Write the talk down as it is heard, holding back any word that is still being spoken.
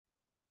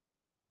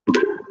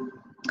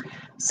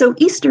So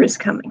Easter is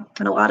coming,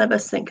 and a lot of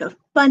us think of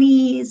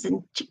bunnies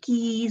and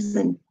chickies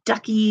and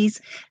duckies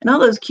and all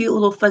those cute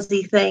little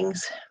fuzzy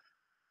things.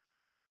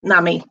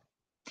 Not me.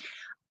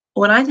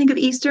 When I think of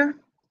Easter,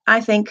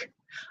 I think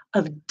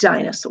of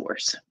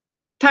dinosaurs.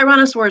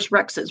 Tyrannosaurus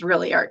rexes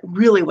really are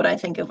really what I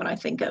think of when I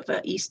think of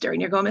Easter.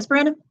 And you're going, Miss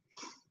Brandon,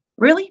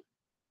 really?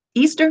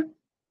 Easter?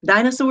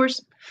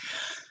 Dinosaurs?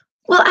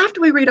 Well, after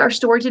we read our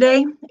story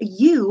today,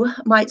 you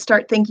might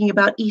start thinking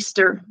about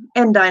Easter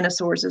and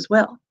dinosaurs as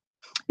well.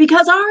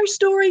 Because our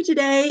story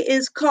today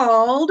is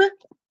called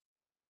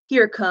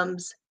Here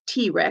Comes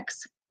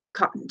T-Rex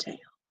Cottontail.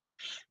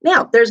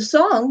 Now, there's a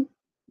song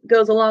that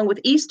goes along with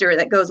Easter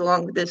that goes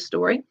along with this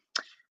story.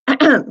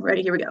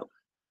 Ready? Here we go.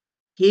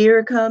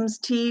 Here comes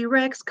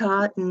T-Rex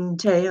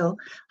Cottontail,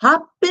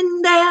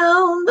 hopping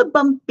down the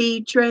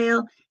bumpy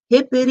trail.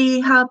 Hippity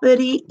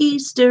hoppity,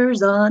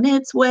 Easter's on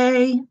its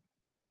way.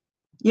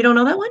 You don't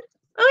know that one?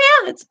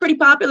 Oh yeah, it's a pretty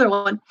popular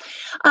one.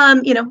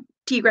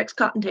 T-Rex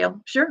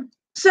Cottontail, sure.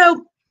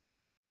 So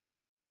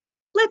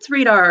let's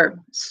read our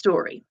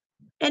story,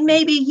 and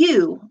maybe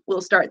you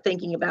will start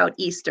thinking about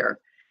Easter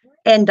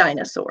and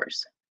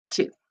dinosaurs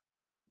too.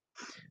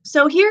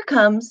 So here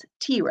comes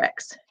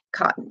T-Rex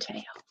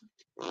Cottontail.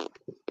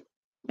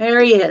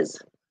 There he is.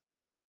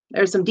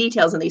 There's some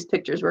details in these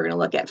pictures we're going to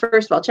look at.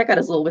 First of all, check out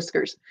his little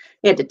whiskers.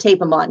 They had to tape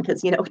them on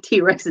because,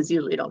 T-Rexes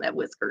usually don't have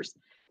whiskers.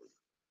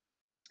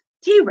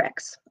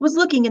 T-Rex was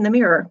looking in the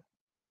mirror.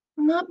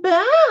 Not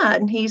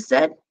bad, he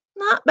said.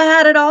 Not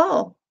bad at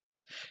all.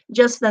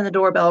 Just then the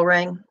doorbell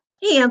rang.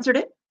 He answered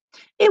it.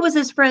 It was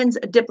his friends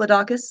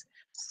Diplodocus,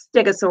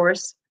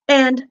 Stegosaurus,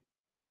 and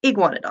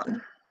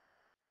Iguanodon.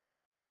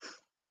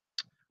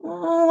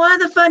 Oh, why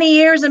the funny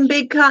ears and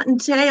big cotton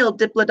tail?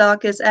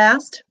 Diplodocus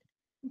asked.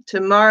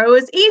 Tomorrow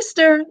is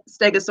Easter,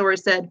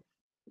 Stegosaurus said,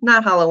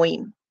 not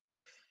Halloween.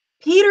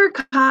 Peter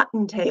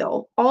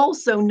Cottontail,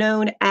 also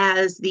known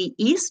as the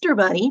Easter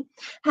Bunny,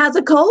 has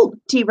a cold,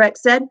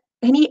 T-Rex said,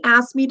 and he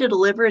asked me to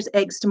deliver his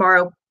eggs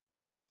tomorrow.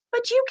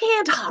 But you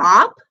can't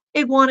hop,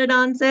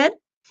 Iguanodon said.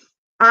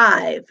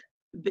 I've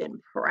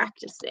been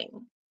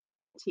practicing,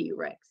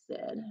 T-Rex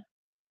said.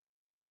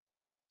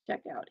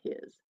 Check out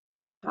his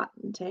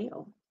cotton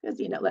tail, because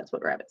that's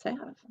what rabbits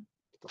have.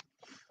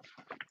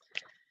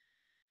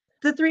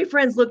 The three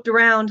friends looked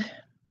around.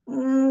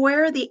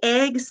 Where are the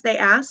eggs? They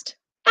asked.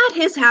 At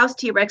his house,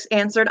 T-Rex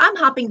answered. I'm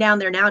hopping down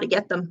there now to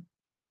get them.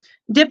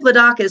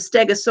 Diplodocus,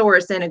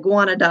 Stegosaurus, and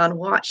Iguanodon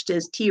watched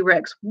as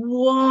T-Rex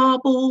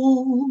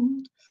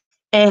wobbled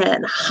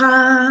and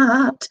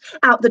hopped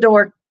out the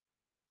door.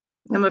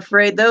 I'm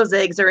afraid those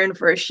eggs are in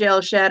for a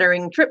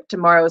shell-shattering trip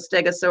tomorrow,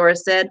 Stegosaurus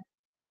said.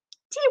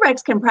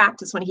 T-Rex can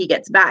practice when he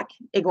gets back,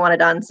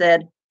 Iguanodon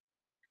said.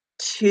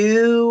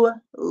 Too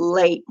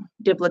late,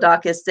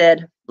 Diplodocus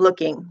said,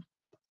 looking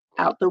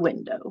out the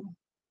window.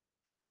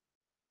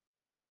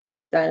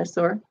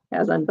 Dinosaur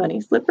has on bunny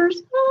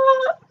slippers.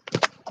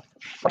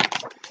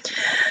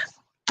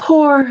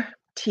 Poor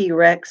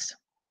T-Rex.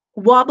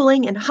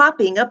 Wobbling and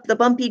hopping up the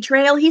bumpy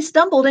trail, he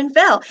stumbled and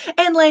fell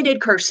and landed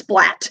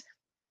kersplat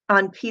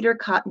on Peter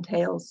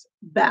Cottontail's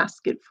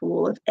basket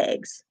full of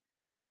eggs.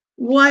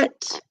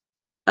 What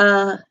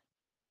a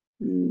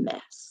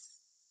mess.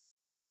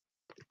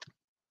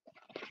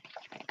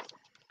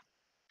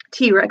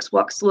 T-Rex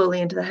walked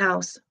slowly into the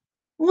house.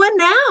 What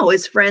now?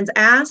 His friends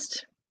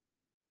asked.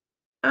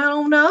 I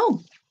don't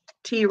know,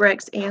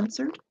 T-Rex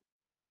answered.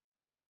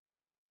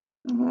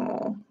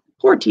 Oh,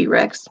 poor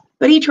T-Rex,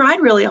 but he tried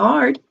really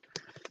hard.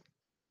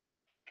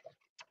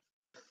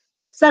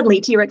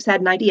 Suddenly, T-Rex had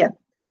an idea.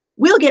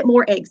 We'll get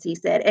more eggs, he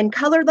said, and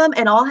color them,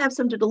 and I'll have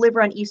some to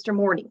deliver on Easter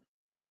morning.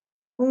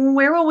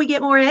 Where will we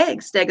get more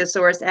eggs?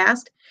 Stegosaurus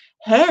asked.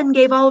 Hen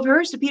gave all of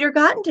hers to Peter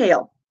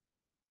Cottontail.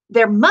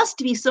 There must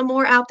be some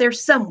more out there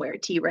somewhere,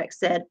 T-Rex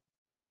said.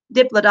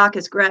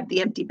 Diplodocus grabbed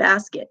the empty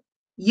basket.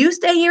 You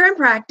stay here and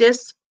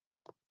practice.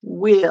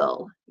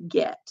 We'll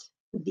get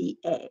the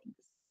eggs.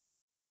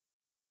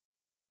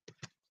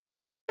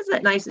 Isn't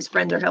that nice? His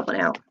friends are helping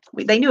out.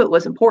 They knew it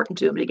was important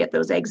to him to get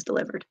those eggs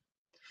delivered.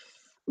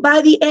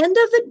 By the end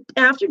of the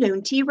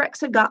afternoon,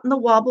 T-Rex had gotten the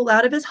wobble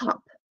out of his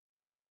hump,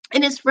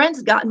 and his friends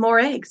had gotten more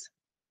eggs.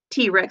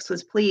 T-Rex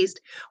was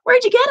pleased.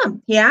 Where'd you get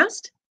them? He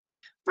asked.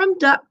 From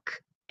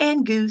duck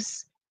and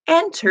goose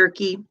and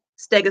turkey,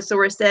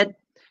 Stegosaurus said,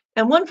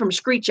 and one from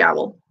Screech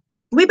Owl.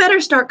 We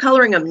better start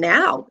coloring them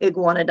now,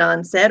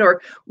 Iguanodon said,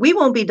 or we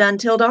won't be done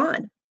till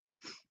dawn.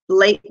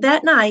 Late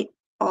that night,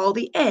 all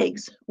the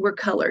eggs were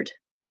colored.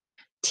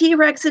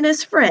 T-Rex and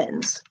his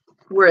friends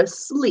were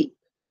asleep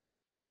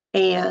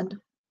and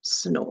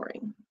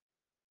snoring.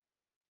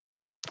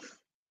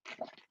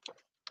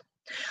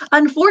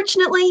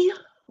 Unfortunately,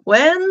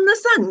 when the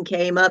sun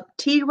came up,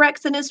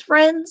 T-Rex and his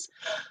friends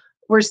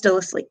were still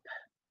asleep.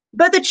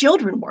 But the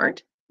children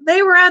weren't.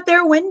 They were at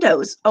their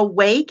windows,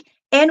 awake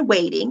and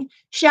waiting.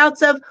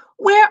 Shouts of,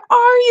 "Where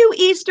are you,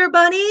 Easter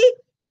Bunny?"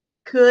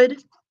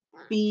 could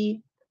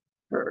be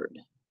heard.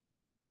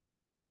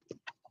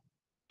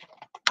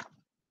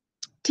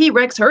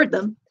 T-Rex heard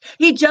them.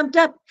 He jumped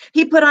up.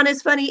 He put on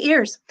his funny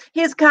ears,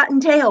 his cotton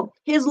tail,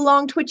 his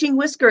long twitching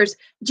whiskers,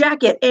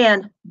 jacket,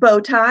 and bow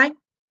tie.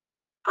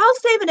 I'll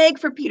save an egg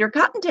for Peter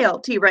Cottontail,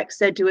 T-Rex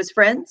said to his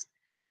friends.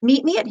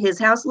 Meet me at his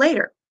house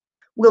later.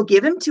 We'll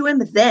give him to him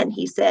then,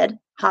 he said,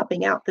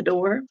 hopping out the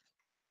door.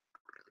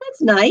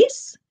 That's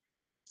nice.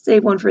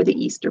 Save one for the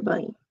Easter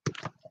Bunny.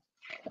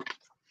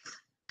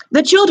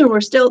 The children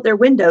were still at their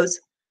windows,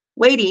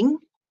 waiting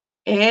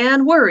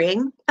and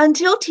worrying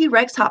until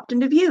T-Rex hopped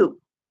into view.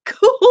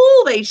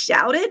 Cool, they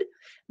shouted.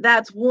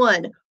 That's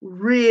one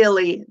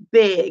really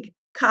big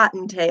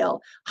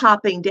cottontail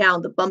hopping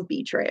down the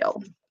bumpy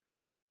trail.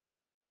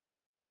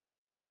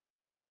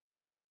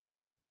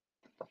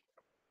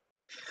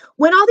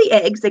 When all the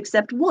eggs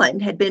except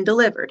one had been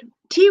delivered,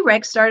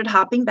 T-Rex started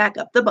hopping back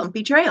up the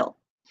bumpy trail.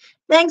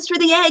 Thanks for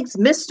the eggs,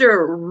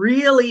 Mr.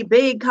 Really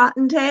Big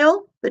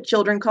Cottontail, the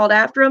children called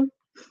after him.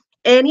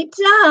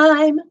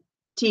 Anytime,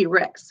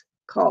 T-Rex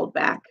called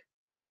back.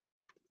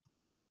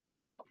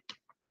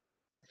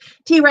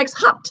 T-Rex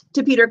hopped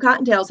to Peter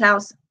Cottontail's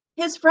house.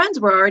 His friends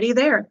were already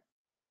there.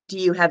 Do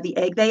you have the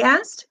egg, they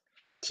asked.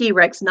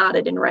 T-Rex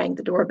nodded and rang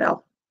the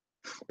doorbell.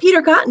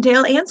 Peter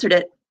Cottontail answered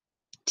it.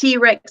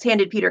 T-Rex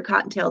handed Peter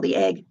Cottontail the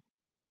egg.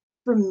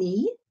 For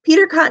me?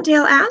 Peter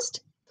Cottontail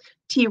asked.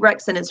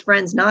 T-Rex and his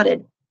friends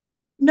nodded.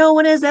 No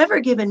one has ever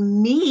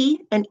given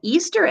me an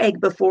Easter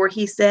egg before,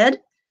 he said.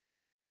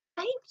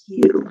 Thank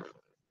you.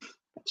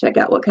 Check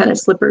out what kind of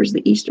slippers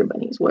the Easter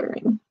Bunny's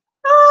wearing.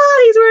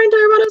 Ah, he's wearing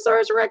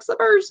Tyrannosaurus Rex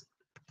slippers.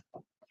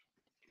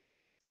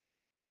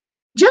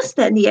 Just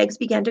then the eggs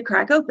began to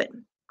crack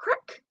open.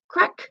 Crack,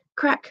 crack,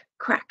 crack,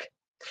 crack.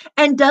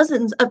 And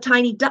dozens of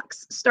tiny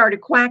ducks started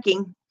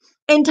quacking.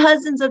 And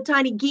dozens of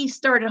tiny geese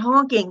started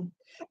honking.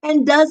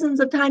 And dozens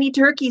of tiny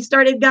turkeys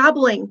started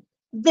gobbling.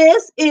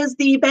 This is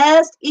the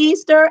best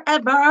Easter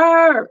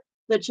ever,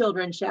 the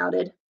children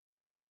shouted.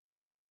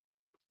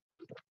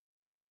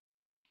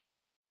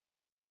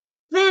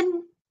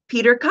 Then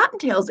Peter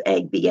Cottontail's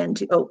egg began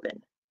to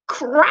open.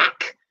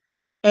 Crack!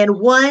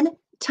 And one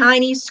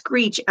tiny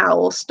screech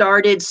owl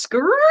started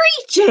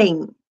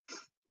screeching.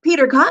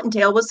 Peter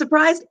Cottontail was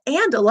surprised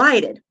and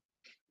delighted.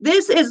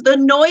 This is the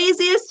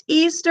noisiest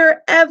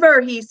Easter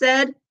ever, he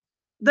said.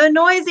 The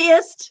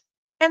noisiest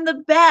and the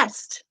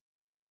best.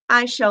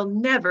 I shall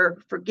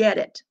never forget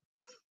it.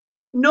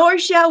 Nor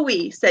shall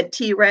we, said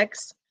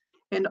T-Rex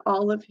and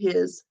all of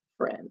his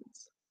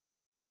friends.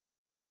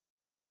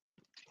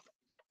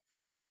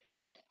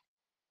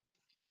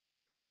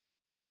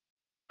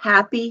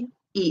 Happy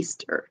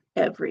Easter,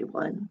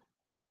 everyone.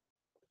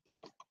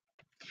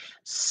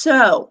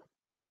 So,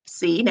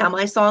 see, now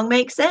my song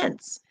makes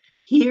sense.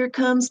 Here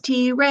comes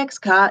T-Rex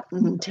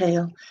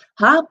Cottontail,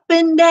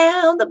 hopping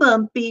down the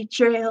bumpy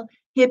trail.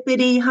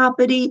 Hippity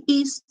hoppity,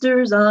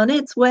 Easter's on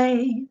its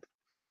way.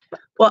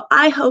 Well,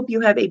 I hope you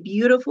have a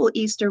beautiful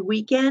Easter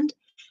weekend,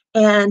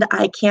 and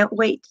I can't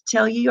wait to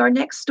tell you our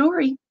next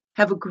story.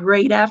 Have a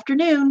great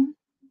afternoon.